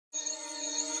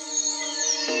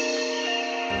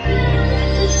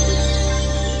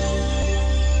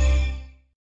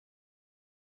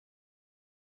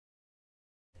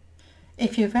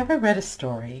If you've ever read a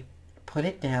story, put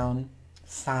it down,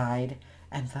 sighed,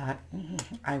 and thought,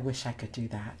 I wish I could do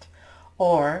that.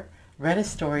 Or read a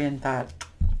story and thought,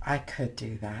 I could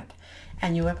do that.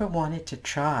 And you ever wanted to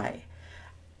try,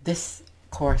 this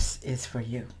course is for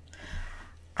you.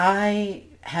 I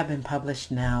have been published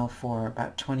now for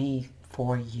about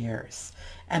 24 years,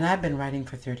 and I've been writing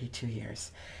for 32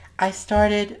 years. I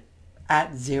started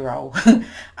at zero.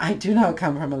 I do not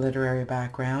come from a literary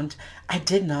background. I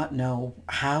did not know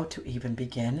how to even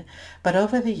begin, but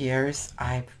over the years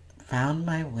I've found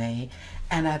my way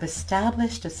and I've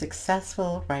established a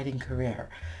successful writing career.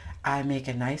 I make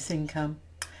a nice income,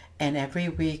 and every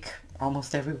week,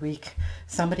 almost every week,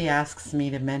 somebody asks me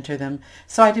to mentor them.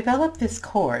 So I developed this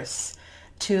course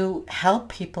to help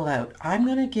people out. I'm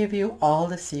going to give you all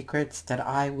the secrets that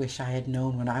I wish I had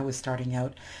known when I was starting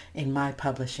out in my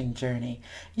publishing journey.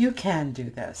 You can do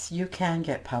this. You can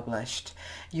get published.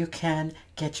 You can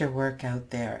get your work out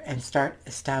there and start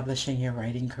establishing your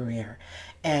writing career.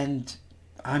 And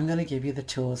I'm going to give you the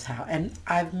tools how. And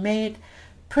I've made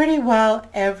pretty well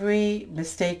every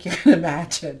mistake you can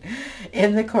imagine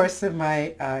in the course of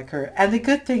my career. And the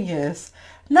good thing is,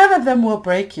 none of them will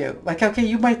break you. Like, okay,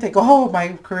 you might think, oh,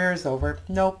 my career is over.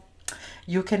 Nope.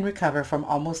 You can recover from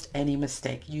almost any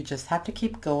mistake. You just have to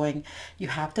keep going. You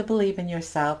have to believe in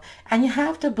yourself, and you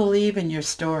have to believe in your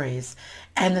stories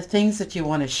and the things that you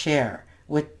want to share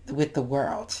with the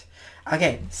world.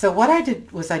 Okay, so what I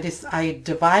did was I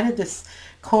divided this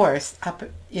course up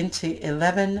into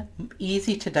 11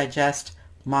 easy to digest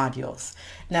modules.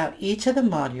 Now, each of the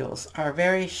modules are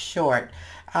very short.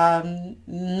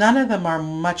 None of them are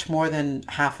much more than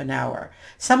half an hour.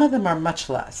 Some of them are much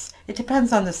less. It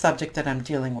depends on the subject that I'm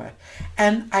dealing with.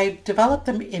 And I developed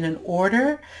them in an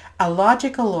order, a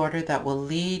logical order that will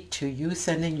lead to you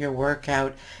sending your work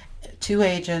out to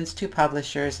agents, to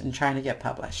publishers, and trying to get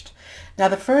published. Now,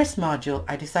 the first module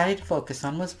I decided to focus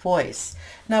on was voice.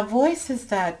 Now, voice is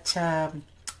that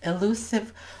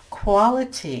elusive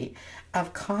quality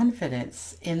of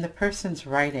confidence in the person's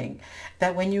writing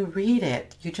that when you read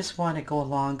it, you just want to go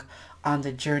along on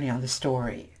the journey, on the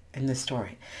story, in the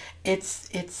story.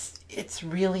 It's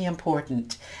really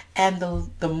important. And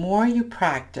the more you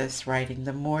practice writing,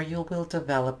 the more you will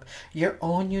develop your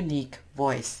own unique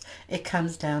voice. It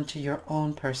comes down to your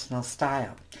own personal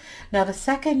style. Now, the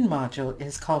second module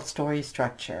is called story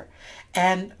structure.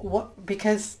 And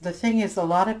because the thing is, a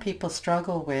lot of people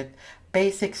struggle with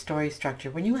basic story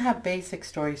structure. When you have basic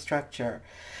story structure,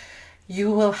 you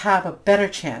will have a better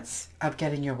chance of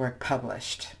getting your work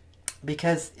published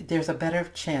because there's a better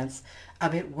chance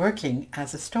of it working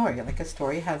as a story. Like, a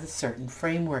story has a certain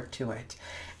framework to it.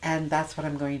 And that's what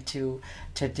I'm going to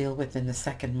deal with in the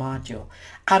second module.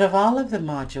 Out of all of the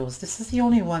modules, this is the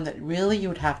only one that really you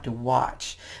would have to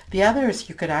watch. The others,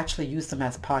 you could actually use them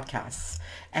as podcasts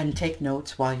and take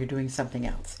notes while you're doing something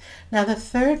else. Now, the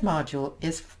third module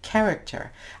is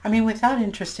character. I mean, without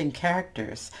interesting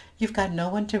characters, you've got no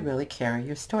one to really carry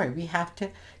your story. We have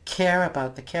to care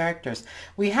about the characters.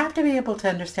 We have to be able to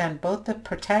understand both the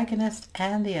protagonist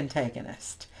and the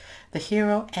antagonist, the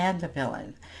hero and the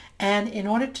villain. And in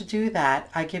order to do that,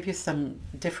 I give you some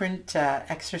different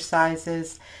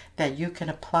exercises that you can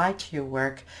apply to your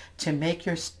work to make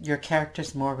your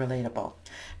characters more relatable.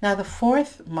 Now, the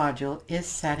fourth module is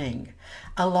setting.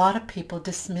 A lot of people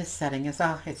dismiss setting as,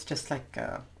 oh, it's just like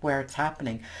where it's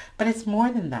happening. But it's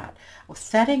more than that.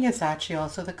 Setting is actually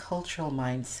also the cultural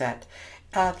mindset.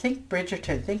 Think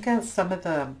Bridgerton. Think of some of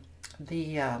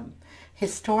the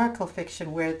historical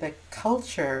fiction where the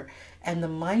culture and the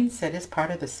mindset is part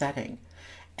of the setting.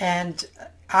 And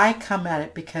I come at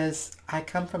it because I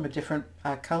come from a different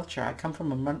culture. I come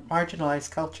from a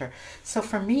marginalized culture. So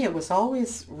for me, it was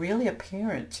always really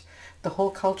apparent, the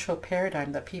whole cultural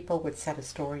paradigm that people would set a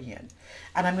story in.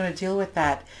 And I'm going to deal with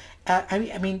that.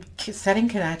 I mean, setting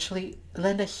can actually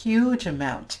lend a huge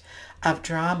amount of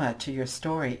drama to your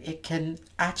story. It can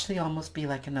actually almost be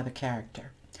like another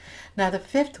character. Now, the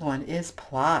fifth one is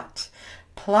plot.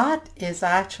 Plot is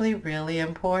actually really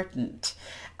important.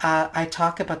 I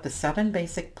talk about the 7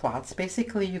 basic plots.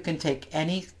 Basically, you can take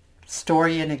any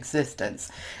story in existence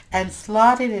and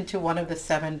slot it into one of the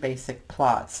 7 basic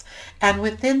plots. And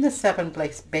within the 7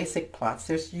 basic plots,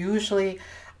 there's usually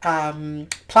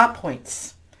plot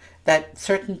points that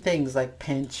certain things like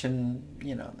pinch and,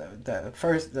 you know,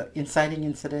 the inciting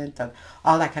incident and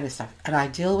all that kind of stuff. And I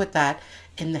deal with that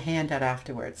in the handout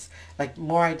afterwards. Like,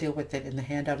 more I deal with it in the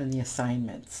handout and the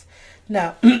assignments.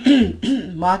 Now,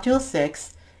 module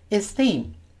 6 is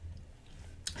theme.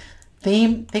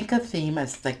 Think of theme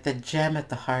as like the gem at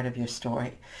the heart of your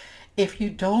story. If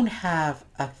you don't have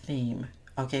a theme,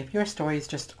 okay, if your story is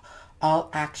just all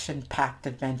action-packed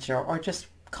adventure or just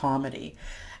comedy.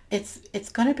 It's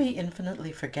going to be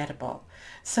infinitely forgettable.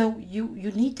 So you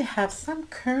need to have some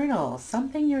kernel,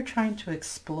 something you're trying to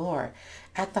explore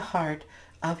at the heart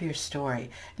of your story.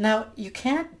 Now, you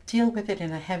can't deal with it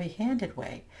in a heavy-handed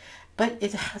way, but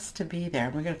it has to be there.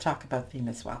 We're going to talk about theme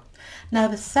as well. Now,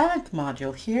 the seventh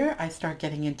module here, I start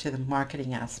getting into the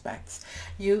marketing aspects.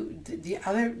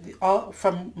 All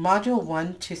from module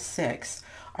 1 to 6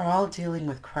 are all dealing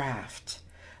with craft.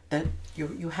 That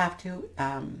you have to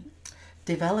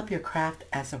develop your craft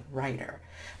as a writer.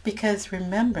 Because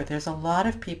remember, there's a lot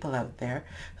of people out there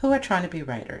who are trying to be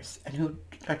writers and who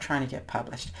are trying to get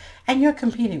published. And you're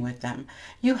competing with them.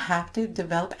 You have to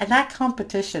develop, and that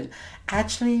competition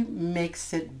actually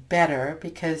makes it better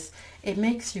because it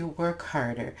makes you work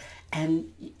harder.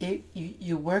 And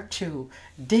you work to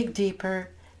dig deeper,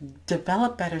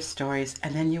 develop better stories,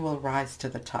 and then you will rise to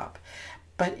the top.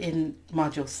 But in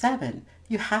Module 7,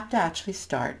 you have to actually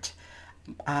start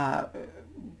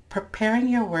preparing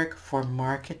your work for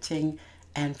marketing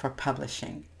and for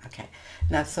publishing. Okay,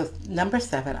 now so number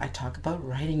 7, I talk about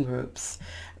writing groups.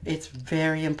 It's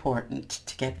very important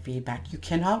to get feedback. You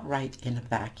cannot write in a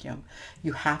vacuum.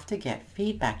 You have to get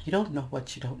feedback. You don't know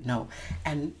what you don't know,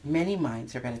 and many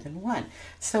minds are better than one.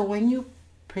 So when you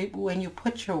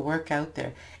put your work out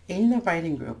there in the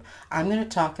writing group, I'm going to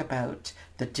talk about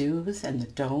the do's and the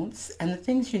don'ts and the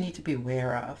things you need to be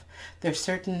aware of. There's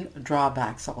certain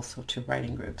drawbacks also to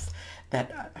writing groups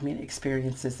that,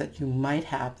 experiences that you might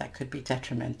have that could be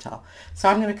detrimental. So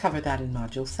I'm going to cover that in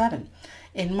Module 7.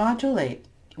 In Module 8,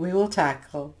 we will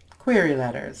tackle query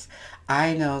letters.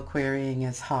 I know querying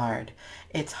is hard.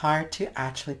 It's hard to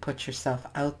actually put yourself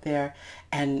out there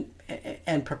and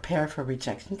prepare for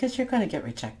rejection because you're going to get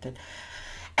rejected.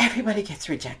 Everybody gets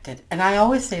rejected. And I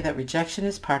always say that rejection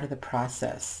is part of the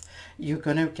process. You're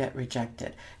going to get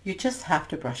rejected. You just have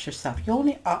to brush yourself. You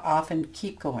only often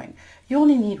keep going. You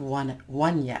only need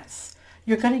one yes.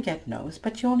 You're going to get no's,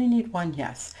 but you only need one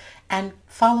yes. And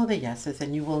follow the yeses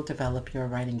and you will develop your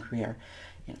writing career.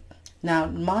 Now,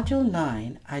 Module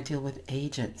 9, I deal with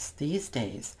agents. These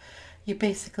days, you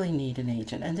basically need an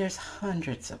agent, and there's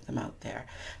hundreds of them out there.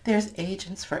 There's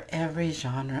agents for every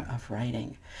genre of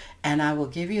writing, and I will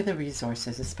give you the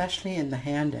resources, especially in the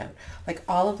handout. Like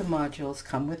all of the modules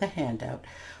come with a handout,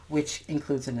 which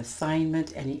includes an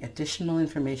assignment, any additional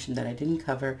information that I didn't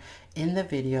cover in the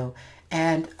video,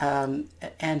 and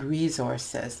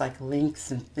resources like links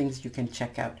and things you can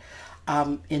check out.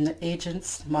 In the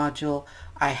agents module,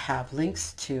 I have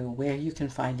links to where you can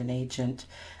find an agent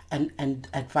and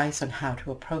advice on how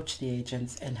to approach the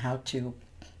agents and how to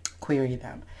query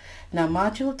them. Now,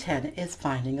 Module 10 is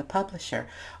finding a publisher.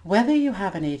 Whether you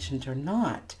have an agent or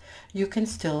not, you can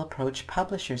still approach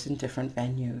publishers in different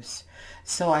venues.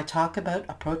 So I talk about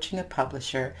approaching a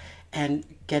publisher and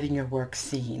getting your work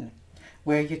seen,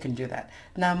 where you can do that.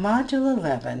 Now, Module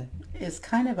 11 is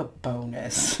kind of a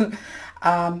bonus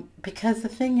because the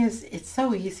thing is, it's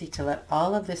so easy to let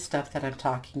all of this stuff that I'm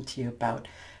talking to you about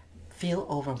feel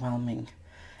overwhelming.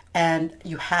 And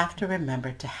you have to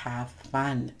remember to have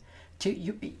fun.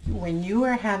 When you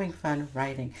are having fun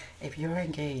writing, if you're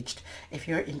engaged, if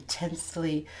you're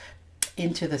intensely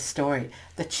into the story,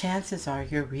 the chances are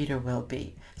your reader will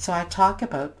be. So I talk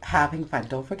about having fun.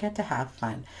 Don't forget to have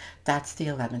fun. That's the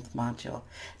 11th module.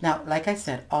 Now, like I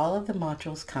said, all of the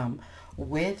modules come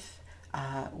with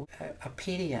a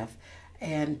PDF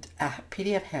and a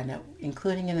PDF handout,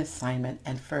 including an assignment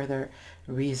and further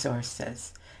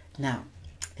resources. Now,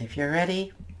 if you're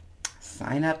ready,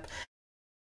 sign up.